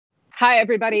Hi,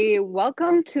 everybody.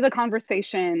 Welcome to the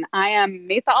conversation. I am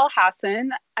Maitha Al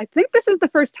Hassan. I think this is the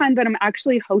first time that I'm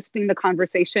actually hosting the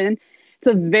conversation. It's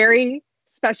a very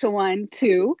special one,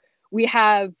 too. We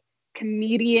have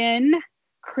comedian,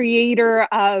 creator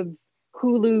of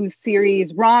Hulu's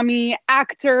series Ramy,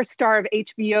 actor, star of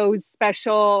HBO's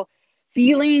special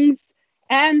Feelings,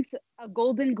 and a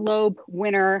Golden Globe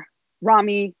winner,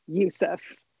 Ramy Youssef.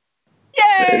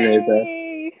 Hey Maitha.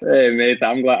 Yay! Hey Maitha.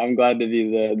 I'm glad to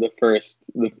be the first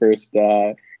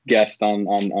guest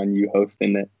on you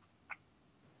hosting it.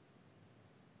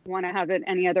 Want to have it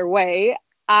any other way.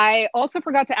 I also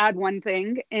forgot to add one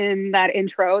thing in that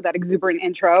intro, that exuberant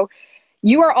intro.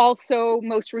 You are also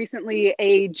most recently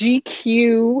a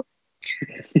GQ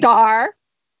star.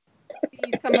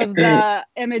 See some of the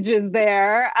images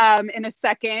there in a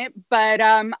second, but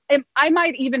I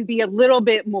might even be a little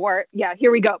bit more. Yeah,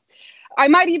 here we go. I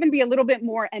might even be a little bit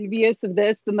more envious of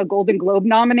this than the Golden Globe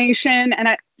nomination. And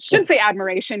I should say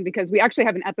admiration because we actually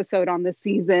have an episode on this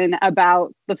season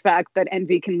about the fact that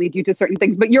envy can lead you to certain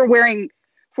things. But you're wearing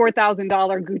 $4,000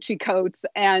 Gucci coats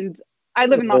and I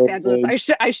live in Los Angeles.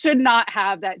 I should not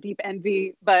have that deep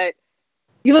envy, but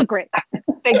you look great.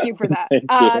 Thank you for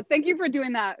that. Thank you for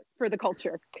doing that for the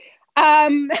culture.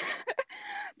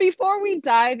 Before we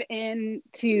dive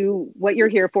into what you're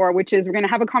here for, which is we're going to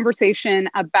have a conversation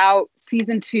about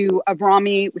season 2 of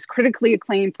Ramy. It was critically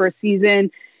acclaimed for a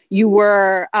season. You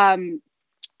were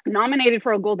nominated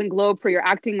for a Golden Globe for your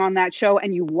acting on that show,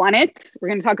 and you won it. We're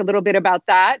going to talk a little bit about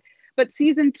that. But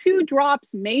season 2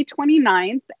 drops May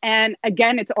 29th. And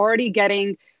again, it's already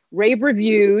getting rave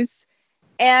reviews.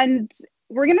 And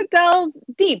we're going to delve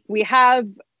deep. We have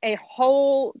a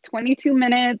whole 22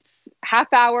 minutes,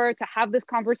 half hour to have this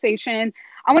conversation.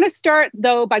 I want to start,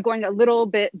 though, by going a little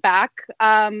bit back.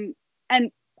 And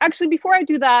actually, before I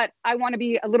do that, I want to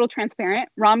be a little transparent.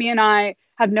 Ramy and I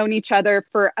have known each other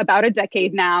for about a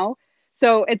decade now.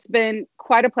 So it's been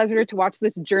quite a pleasure to watch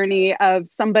this journey of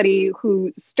somebody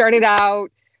who started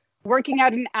out working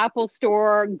at an Apple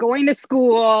store, going to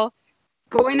school,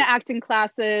 going to acting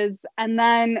classes, and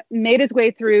then made his way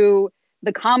through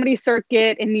the comedy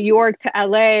circuit in New York to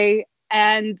LA.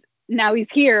 And now he's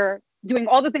here doing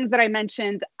all the things that I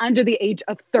mentioned under the age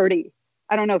of 30.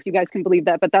 I don't know if you guys can believe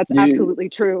that, but that's absolutely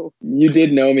true. You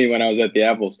did know me when I was at the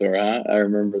Apple store, huh? I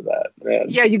remember that. Man.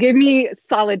 Yeah, you gave me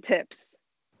solid tips.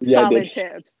 Yeah, solid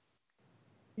tips.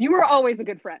 You were always a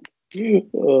good friend.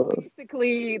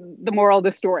 Basically, the moral of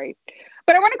the story.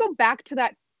 But I want to go back to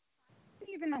that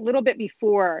even a little bit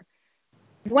before.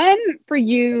 When, for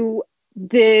you,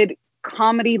 did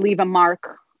comedy leave a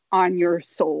mark on your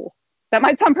soul? That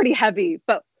might sound pretty heavy,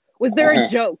 but was there a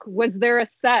joke? Was there a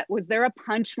set? Was there a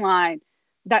punchline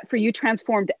that for you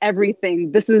transformed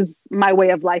everything? This is my way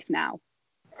of life now.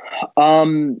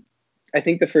 I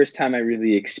think the first time I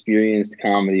really experienced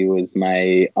comedy was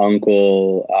my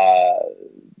uncle,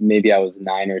 maybe I was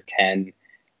 9 or 10,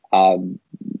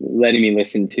 letting me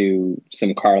listen to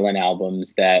some Carlin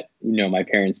albums that, my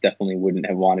parents definitely wouldn't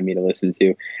have wanted me to listen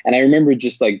to. And I remember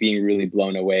just like being really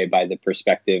blown away by the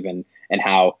perspective and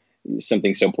how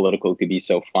something so political could be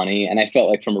so funny. And I felt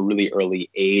like from a really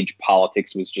early age,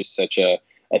 politics was just such a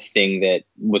thing that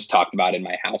was talked about in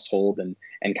my household and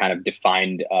kind of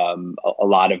defined a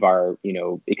lot of our,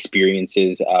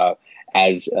 experiences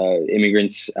as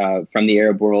immigrants from the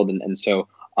Arab world. And so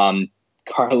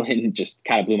Carlin just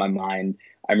kind of blew my mind.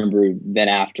 I remember then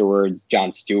afterwards,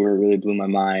 Jon Stewart really blew my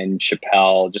mind,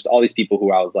 Chappelle, just all these people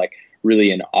who I was like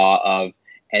really in awe of.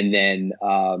 And then,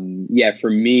 for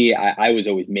me, I was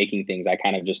always making things. I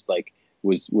kind of just like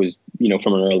was,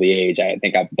 from an early age. I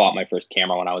think I bought my first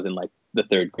camera when I was in like the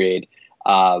 3rd grade,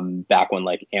 back when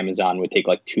like Amazon would take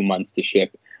like 2 months to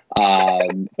ship.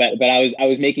 But I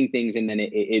was making things, and then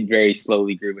it very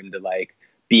slowly grew into like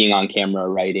being on camera,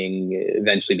 writing,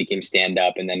 eventually became stand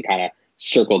up, and then kind of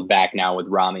circled back now with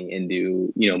Ramy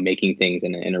into, making things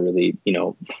in a really,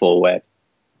 full way.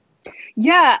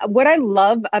 Yeah, what I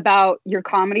love about your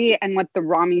comedy and what the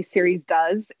Ramy series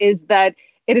does is that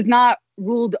it is not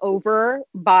ruled over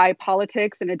by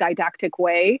politics in a didactic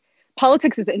way.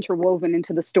 Politics is interwoven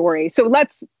into the story. So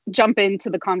let's jump into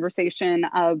the conversation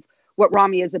of what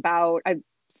Ramy is about. I've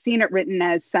seen it written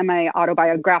as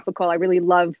semi-autobiographical. I really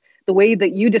love the way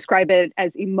that you describe it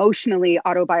as emotionally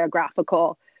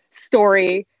autobiographical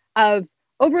story of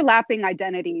overlapping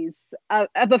identities, of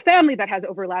a family that has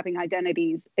overlapping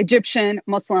identities, Egyptian,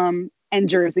 Muslim, and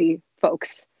Jersey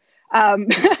folks.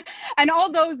 And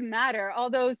all those matter.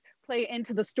 All those play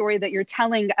into the story that you're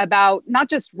telling about not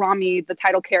just Ramy, the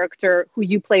title character who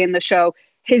you play in the show,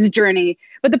 his journey,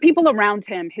 but the people around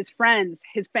him, his friends,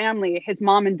 his family, his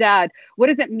mom and dad. What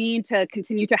does it mean to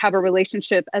continue to have a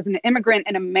relationship as an immigrant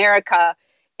in America,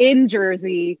 in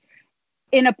Jersey,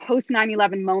 in a post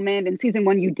 9/11 moment? In season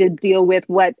 1, you did deal with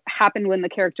what happened when the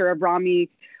character of Ramy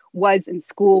was in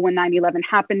school when 9/11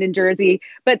 happened in Jersey.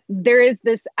 But there is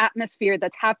this atmosphere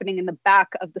that's happening in the back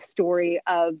of the story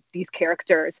of these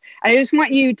characters. And I just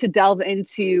want you to delve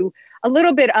into a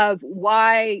little bit of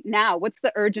why now, what's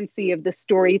the urgency of the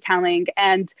storytelling?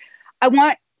 And I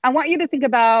want you to think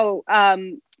about,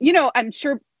 I'm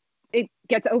sure it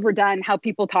gets overdone how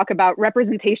people talk about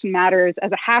representation matters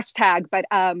as a hashtag, but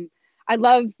I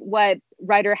love what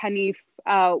writer Hanif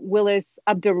Willis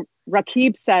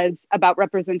Abdurraqib says about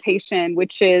representation,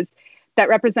 which is that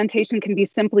representation can be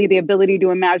simply the ability to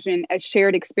imagine a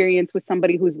shared experience with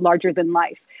somebody who's larger than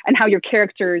life, and how your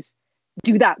characters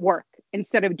do that work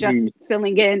instead of just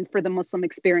filling in for the Muslim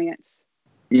experience.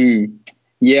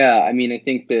 Yeah, I mean, I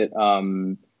think that,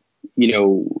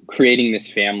 creating this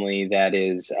family that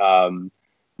is, and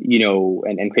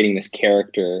creating this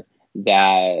character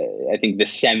that I think the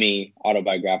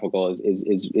semi-autobiographical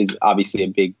is obviously a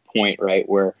big point, right?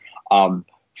 Where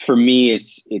for me,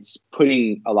 it's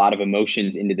putting a lot of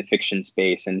emotions into the fiction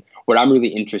space. And what I'm really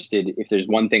interested, if there's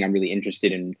one thing I'm really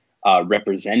interested in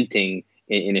representing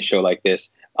in a show like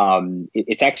this,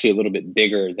 it's actually a little bit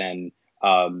bigger than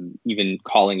even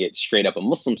calling it straight up a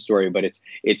Muslim story, but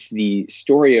it's the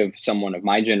story of someone of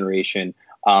my generation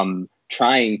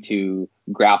trying to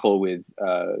grapple with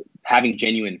having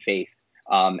genuine faith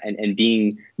and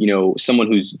being, someone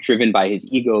who's driven by his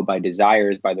ego, by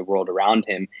desires, by the world around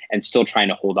him, and still trying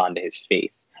to hold on to his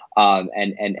faith.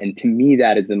 And to me,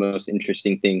 that is the most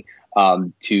interesting thing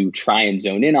to try and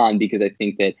zone in on, because I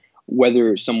think that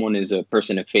whether someone is a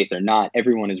person of faith or not,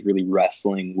 everyone is really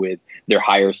wrestling with their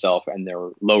higher self and their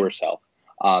lower self.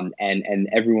 And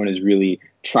everyone is really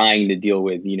trying to deal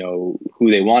with,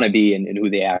 who they want to be and who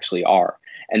they actually are.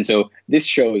 And so this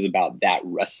show is about that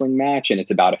wrestling match, and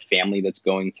it's about a family that's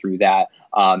going through that.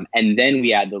 And then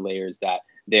we add the layers that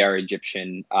they are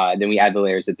Egyptian. Then we add the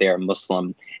layers that they are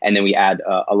Muslim. And then we add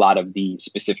a lot of the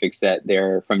specifics that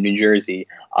they're from New Jersey.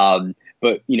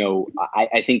 But,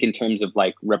 I think in terms of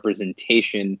like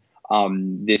representation,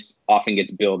 this often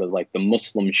gets billed as like the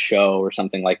Muslim show or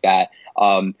something like that.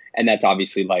 And that's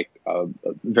obviously like a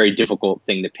very difficult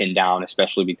thing to pin down,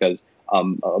 especially because a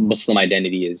Muslim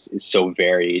identity is so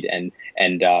varied and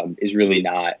is really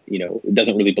not, it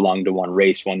doesn't really belong to one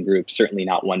race, one group, certainly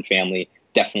not one family,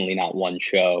 definitely not one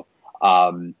show.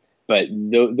 But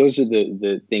those are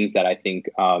the things that I think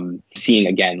seeing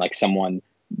again, like someone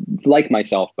like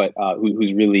myself, but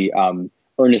who's really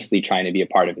earnestly trying to be a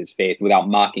part of his faith without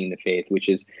mocking the faith, which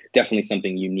is definitely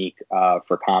something unique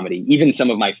for comedy. Even some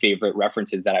of my favorite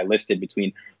references that I listed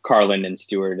between Carlin and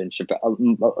Stewart and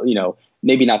Chappelle,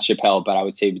 maybe not Chappelle, but I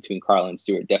would say between Carlin and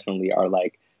Stewart definitely are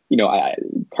like,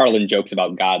 Carlin jokes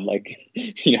about God, like,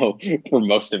 for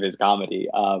most of his comedy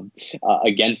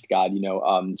against God,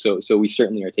 so we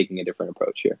certainly are taking a different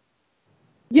approach here.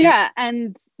 Yeah.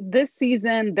 And this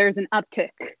season, there's an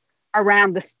uptick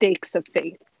around the stakes of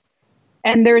faith.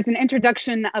 And there's an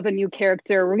introduction of a new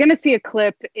character. We're going to see a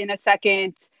clip in a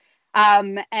second.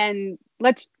 And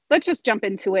let's just jump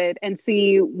into it and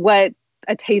see what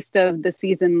a taste of the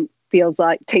season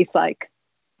tastes like.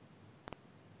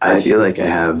 I feel like I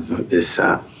have this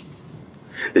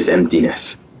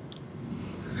emptiness,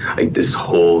 like this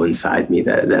hole inside me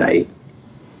that I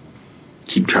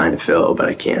keep trying to fill, but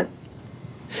I can't.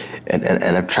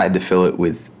 And I've tried to fill it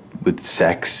with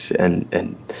sex and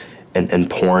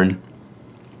porn,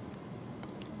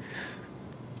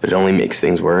 but it only makes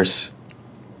things worse.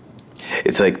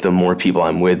 It's like the more people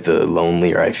I'm with, the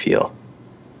lonelier I feel.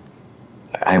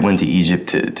 I went to Egypt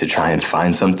to try and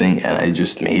find something, and I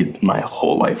just made my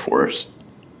whole life worse.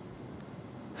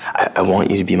 I want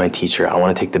you to be my teacher. I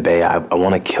want to take the bay. I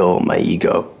want to kill my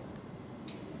ego.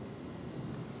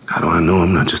 How do I know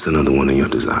I'm not just another one of your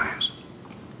desires?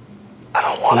 I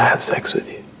don't want to have sex with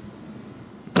you.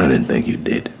 I didn't think you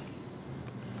did.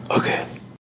 Okay.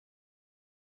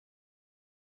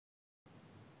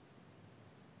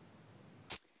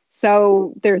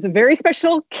 So there's a very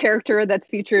special character that's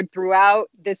featured throughout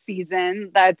this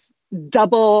season. That's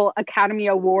double Academy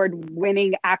Award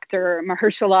winning actor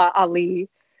Mahershala Ali,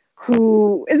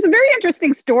 who is a very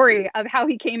interesting story of how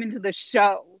he came into the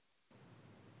show.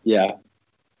 Yeah.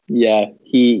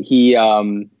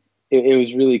 It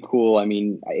was really cool. I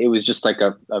mean, it was just like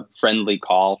a friendly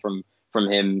call from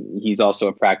him. He's also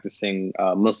a practicing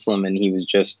Muslim, and he was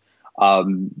just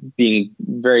being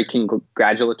very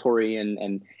congratulatory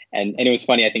and And it was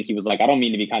funny. I think he was like, I don't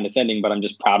mean to be condescending, but I'm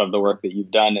just proud of the work that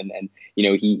you've done. And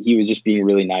he was just being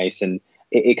really nice. And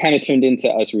it kind of turned into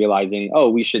us realizing, oh,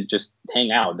 we should just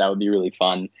hang out. That would be really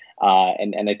fun.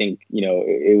 And I think,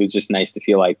 it was just nice to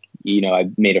feel like, I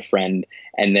made a friend.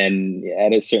 And then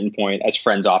at a certain point, as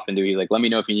friends often do, he's like, let me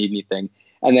know if you need anything.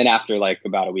 And then after like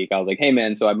about a week, I was like, hey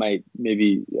man, so I might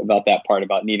maybe about that part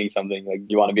about needing something, like, do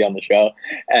you want to be on the show?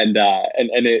 And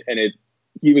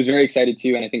he was very excited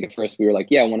too. And I think at first we were like,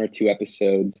 yeah, 1 or 2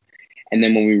 episodes. And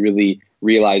then when we really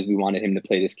realized we wanted him to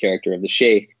play this character of the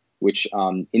Sheikh, which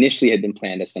initially had been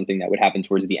planned as something that would happen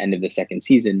towards the end of the second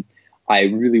season, I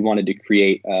really wanted to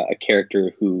create a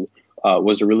character who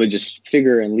was a religious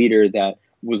figure and leader that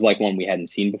was like one we hadn't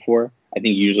seen before. I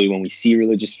think usually when we see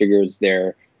religious figures,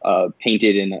 they're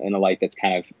painted in a light that's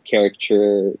kind of a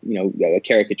caricature,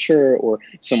 or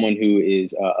someone who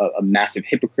is a massive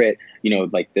hypocrite,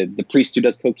 like the priest who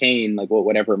does cocaine, like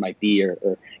whatever it might be,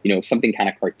 or something kind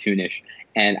of cartoonish.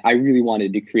 And I really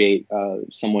wanted to create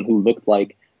someone who looked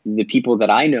like the people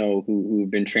that I know who've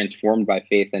been transformed by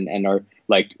faith and are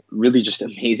like really just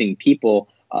amazing people.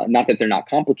 Not that they're not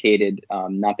complicated,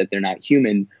 not that they're not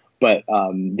human, but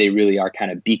they really are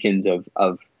kind of beacons of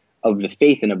the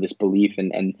faith and of this belief.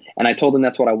 And I told him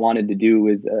that's what I wanted to do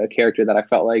with a character that I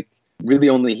felt like really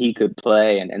only he could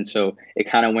play. And so it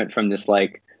kind of went from this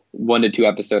like 1 to 2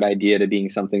 episode idea to being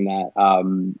something that,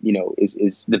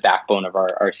 is the backbone of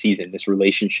our season, this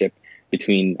relationship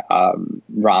between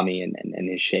Ramy and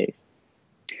his Sheikh.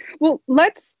 Well,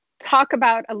 let's talk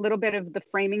about a little bit of the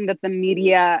framing that the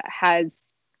media has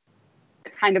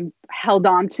kind of held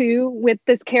on to with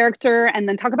this character, and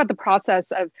then talk about the process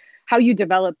of how you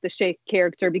develop the Sheikh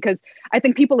character, because I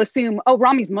think people assume, oh,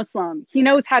 Ramy's Muslim, he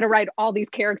knows how to write all these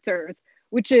characters,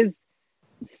 which is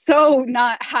so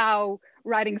not how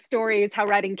writing stories, how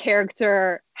writing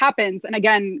character happens. And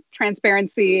again,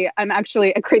 transparency, I'm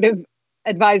actually a creative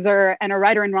advisor and a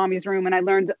writer in Ramy's room, and I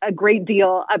learned a great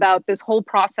deal about this whole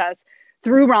process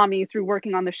through Ramy, through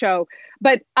working on the show.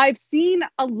 But I've seen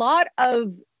a lot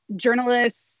of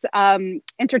journalists,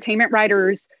 entertainment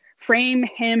writers frame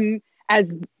him as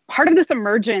part of this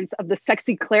emergence of the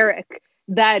sexy cleric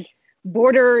that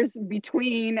borders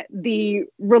between the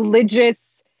religious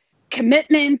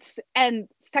commitment and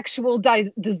sexual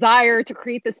desire to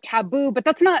create this taboo. But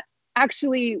that's not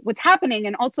actually what's happening.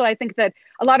 And also, I think that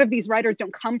a lot of these writers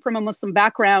don't come from a Muslim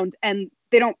background, and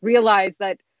they don't realize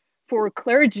that for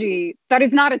clergy, that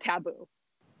is not a taboo.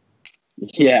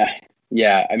 Yeah.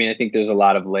 I mean, I think there's a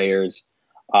lot of layers.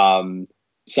 Some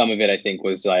of it, I think,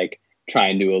 was like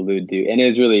trying to allude to, and it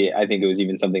was really, I think it was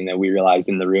even something that we realized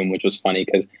in the room, which was funny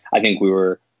because I think we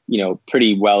were,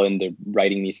 pretty well into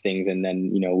writing these things. And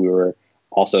then, we were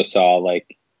also saw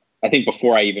like, I think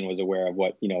before I even was aware of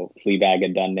what, Fleabag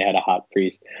had done, they had a hot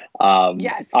priest.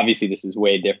 Yes. Obviously this is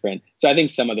way different. So I think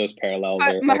some of those parallels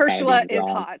are Mahershala kind of is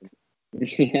hot.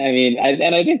 I mean,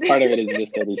 I think part of it is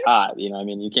just that he's hot. I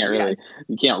mean, you can't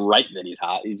write that he's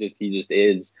hot. He just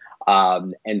is.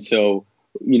 And so,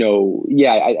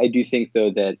 I do think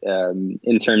though that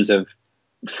in terms of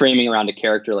framing around a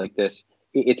character like this,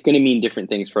 it's going to mean different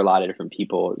things for a lot of different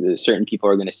people. Certain people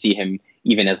are going to see him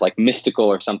even as like mystical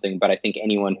or something. But I think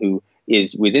anyone who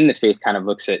is within the faith kind of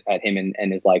looks at him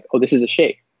and is like, oh, this is a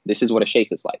sheikh. This is what a sheikh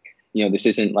is like. This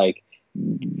isn't like,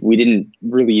 we didn't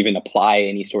really even apply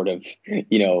any sort of,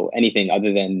 anything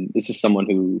other than this is someone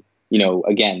who,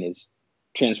 again, is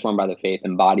transformed by the faith,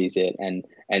 embodies it. And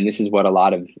this is what a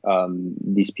lot of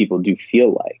these people do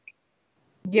feel like.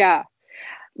 Yeah.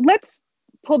 Let's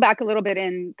pull back a little bit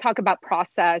and talk about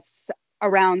process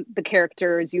around the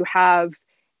characters. You have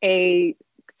a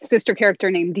sister character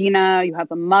named Dina. You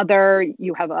have a mother.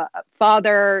 You have a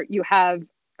father. You have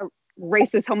a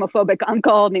racist, homophobic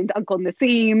uncle named Uncle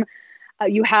Nassim.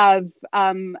 You have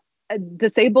a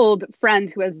disabled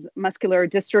friend who has muscular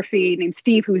dystrophy named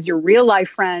Steve, who's your real life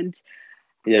friend.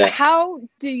 Yeah. How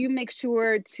do you make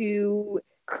sure to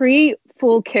create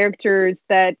full characters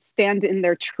that stand in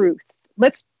their truth?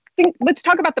 Let's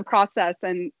talk about the process,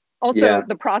 and also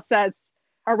the process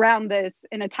around this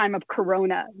in a time of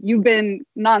Corona. You've been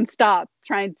nonstop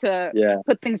trying to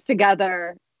put things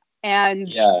together,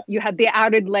 and you had the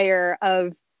added layer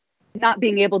of not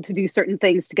being able to do certain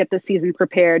things to get the season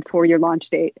prepared for your launch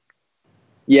date.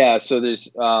 Yeah, so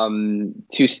there's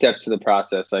 2 steps to the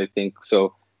process, I think.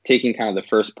 So taking kind of the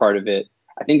first part of it,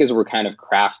 I think as we're kind of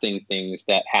crafting things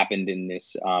that happened in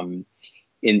this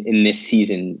in this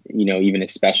season, even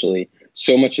especially,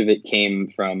 so much of it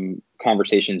came from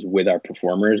conversations with our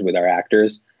performers, with our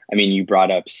actors. I mean, you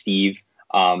brought up Steve,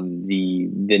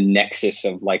 the nexus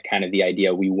of like kind of the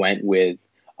idea we went with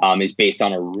is based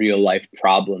on a real life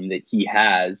problem that he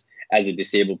has as a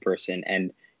disabled person.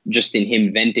 And just in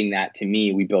him venting that to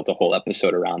me, we built a whole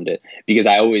episode around it, because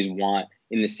I always want,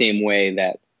 in the same way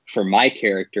that for my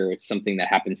character, it's something that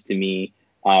happens to me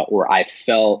or I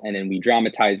felt, and then we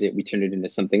dramatize it, we turn it into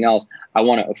something else. I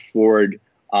want to afford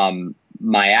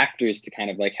my actors to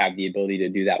kind of like have the ability to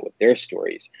do that with their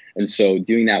stories. And so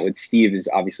doing that with Steve is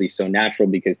obviously so natural,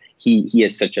 because he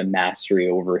has such a mastery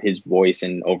over his voice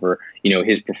and over, you know,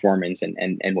 his performance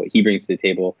and what he brings to the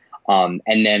table.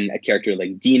 And then a character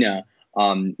like Dina,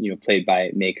 you know, played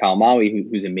by May Kalmawi,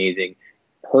 who's amazing.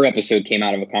 Her episode came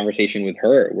out of a conversation with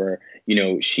her where, you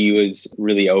know, she was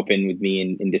really open with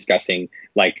me in discussing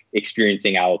like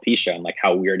experiencing alopecia and like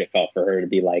how weird it felt for her to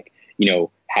be like, you know,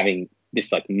 having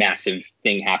this like massive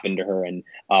thing happen to her, and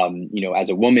you know, as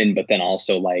a woman, but then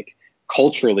also like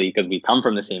culturally, because we come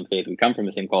from the same faith, we come from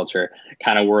the same culture,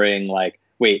 kind of worrying like,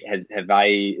 wait,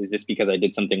 is this because I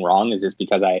did something wrong? Is this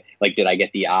because did I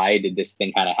get the eye? Did this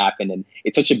thing kind of happen? And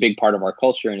it's such a big part of our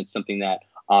culture, and it's something that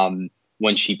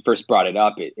when she first brought it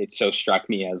up, it so struck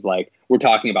me as like, we're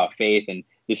talking about faith, and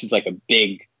this is like a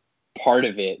big part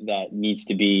of it that needs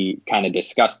to be kind of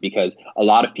discussed, because a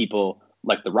lot of people,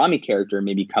 like the Ramy character,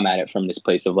 maybe come at it from this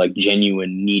place of like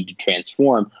genuine need to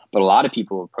transform, but a lot of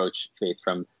people approach faith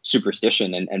from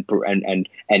superstition and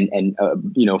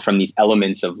you know, from these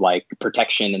elements of like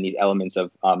protection and these elements of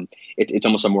it's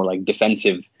almost a more like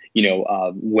defensive, you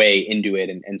know, way into it,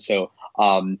 and so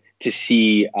to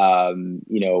see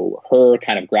you know, her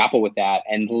kind of grapple with that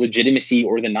and the legitimacy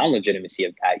or the non-legitimacy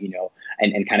of that, you know,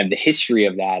 and kind of the history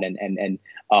of that and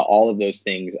all of those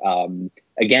things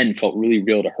again felt really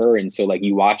real to her. And so like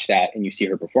you watch that and you see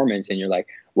her performance and you're like,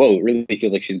 whoa, it really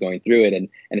feels like she's going through it, and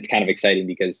it's kind of exciting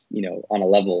because, you know, on a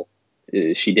level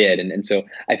she did, and so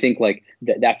I think like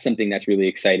that's something that's really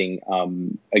exciting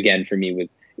again for me. With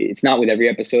it's not with every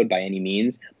episode by any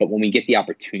means, but when we get the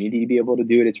opportunity to be able to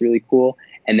do it, it's really cool.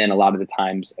 And then a lot of the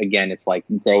times, again, it's like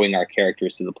growing our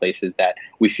characters to the places that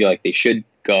we feel like they should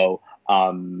go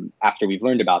after we've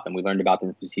learned about them. We learned about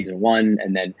them from season 1,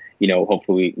 and then, you know,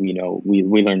 hopefully, you know, we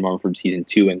learn more from season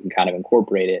 2 and can kind of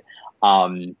incorporate it.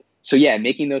 So yeah,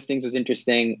 making those things was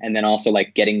interesting. And then also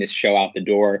like getting this show out the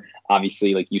door,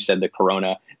 obviously, like you said, the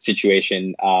Corona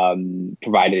situation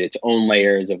provided its own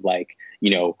layers of like,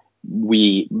 you know,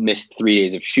 we missed 3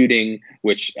 days of shooting,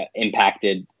 which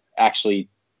impacted actually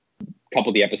a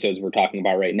couple of the episodes we're talking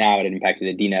about right now. It impacted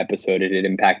a Dina episode. It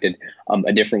impacted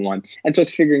a different one. And so it's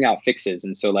figuring out fixes.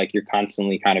 And so like you're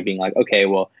constantly kind of being like, okay,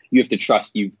 well, you have to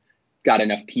trust you've got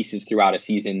enough pieces throughout a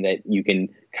season that you can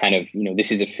kind of, you know,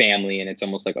 this is a family, and it's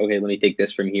almost like, okay, let me take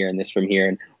this from here and this from here,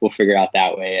 and we'll figure out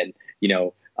that way. And, you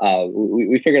know,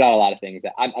 we figured out a lot of things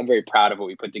that I'm very proud of what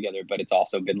we put together, but it's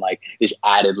also been like this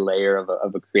added layer of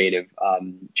a creative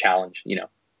challenge, you know.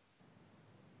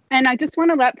 And I just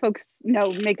want to let folks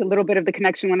know, make a little bit of the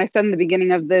connection. When I said in the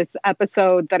beginning of this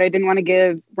episode that I didn't want to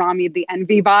give Ramy the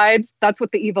envy vibes, that's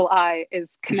what the evil eye is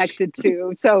connected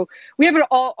to. So we have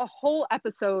a whole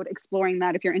episode exploring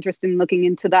that if you're interested in looking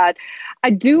into that.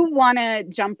 I do want to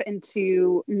jump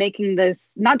into making this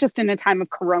not just in a time of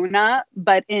Corona,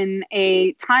 but in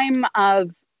a time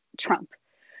of Trump.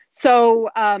 So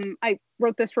I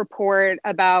wrote this report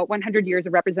about 100 years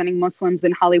of representing Muslims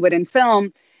in Hollywood and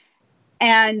film.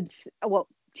 And well,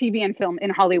 TV and film in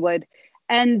Hollywood.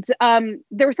 And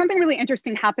there was something really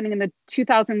interesting happening in the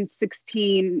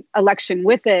 2016 election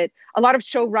with it. A lot of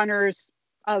showrunners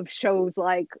of shows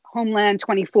like Homeland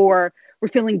 24 were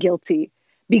feeling guilty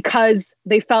because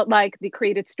they felt like they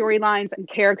created storylines and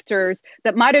characters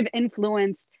that might have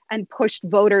influenced and pushed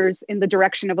voters in the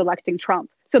direction of electing Trump.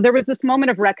 So there was this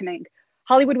moment of reckoning.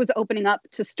 Hollywood was opening up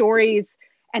to stories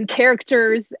and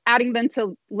characters, adding them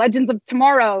to Legends of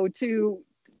Tomorrow, to,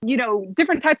 you know,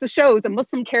 different types of shows, a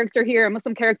Muslim character here, a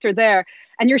Muslim character there,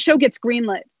 and your show gets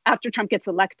greenlit after Trump gets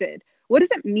elected. What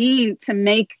does it mean to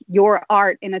make your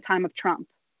art in a time of Trump?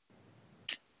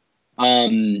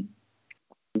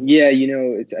 Yeah, you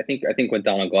know, I think when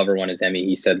Donald Glover won his Emmy,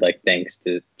 he said like thanks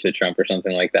to Trump or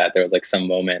something like that. There was like some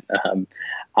moment.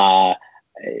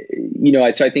 You know,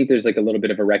 so I think there's like a little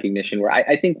bit of a recognition where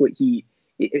I think what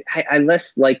I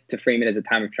less like to frame it as a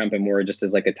time of Trump and more just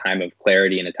as like a time of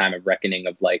clarity and a time of reckoning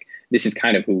of like, this is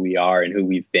kind of who we are and who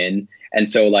we've been. And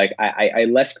so like, I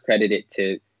less credit it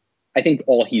to, I think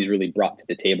all he's really brought to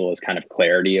the table is kind of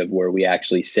clarity of where we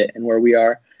actually sit and where we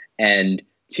are. And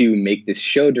to make this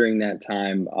show during that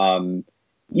time,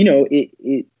 you know,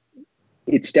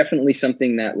 it's definitely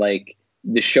something that like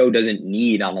the show doesn't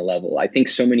need on a level. I think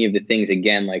so many of the things,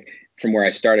 again, like from where I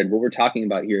started, what we're talking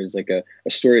about here is like a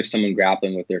story of someone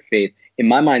grappling with their faith. in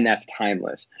my mind, that's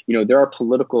timeless. There are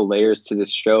political layers to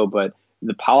this show, but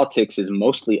the politics is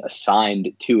mostly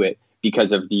assigned to it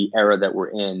because of the era that we're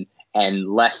in,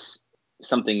 and less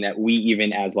something that we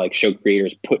even as like show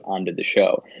creators put onto the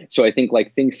show. So I think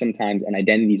like things sometimes and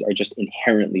identities are just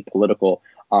inherently political,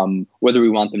 whether we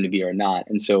want them to be or not.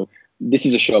 And so this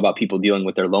is a show about people dealing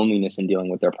with their loneliness and dealing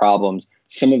with their problems.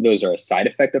 Some of those are a side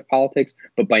effect of politics,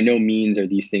 but by no means are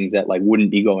these things that like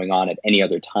wouldn't be going on at any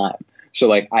other time. So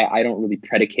like I don't really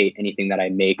predicate anything that I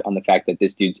make on the fact that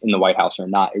this dude's in the White House or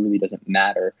not. It really doesn't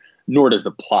matter, nor does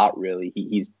the plot really.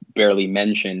 He's barely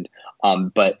mentioned,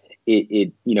 but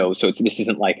this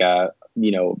isn't like a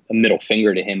middle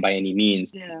finger to him by any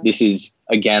means. Yeah. This is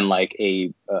again like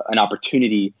an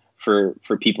opportunity for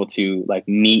people to like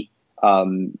meet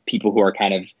people who are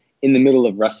kind of in the middle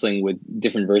of wrestling with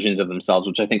different versions of themselves,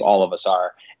 which I think all of us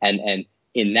are. And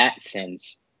in that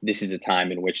sense, this is a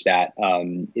time in which that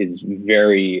is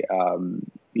very,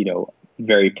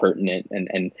 very pertinent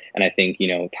and I think,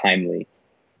 timely.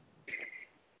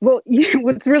 Well,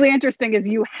 what's really interesting is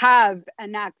you have a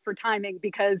knack for timing,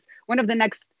 because one of the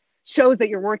next shows that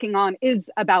you're working on is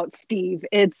about Steve.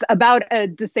 It's about a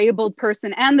disabled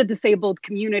person and the disabled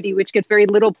community, which gets very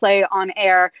little play on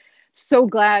air. So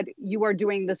glad you are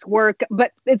doing this work,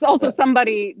 but it's also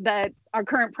somebody that our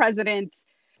current president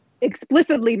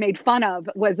explicitly made fun of,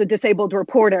 was a disabled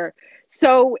reporter.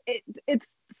 So it's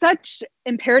such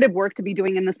imperative work to be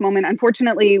doing in this moment.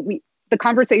 Unfortunately, the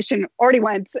conversation already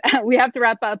went. We have to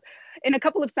wrap up. In a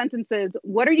couple of sentences,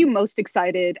 what are you most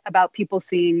excited about people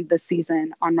seeing this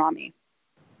season on Ramy?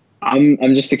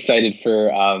 I'm just excited for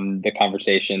the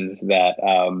conversations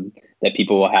that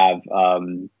people will have.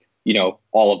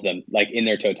 All of them, like in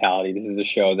their totality. This is a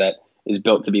show that is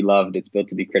built to be loved. It's built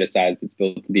to be criticized. It's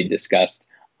built to be discussed.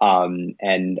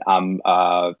 And I'm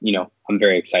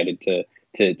very excited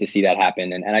to see that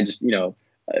happen. And I just,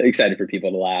 excited for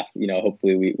people to laugh.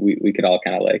 Hopefully we could all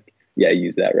kind of like,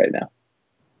 use that right now.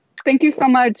 Thank you so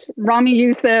much, Ramy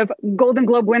Youssef, Golden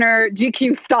Globe winner,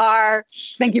 GQ star.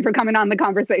 Thank you for coming on the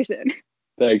conversation.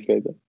 Thanks, Nathan.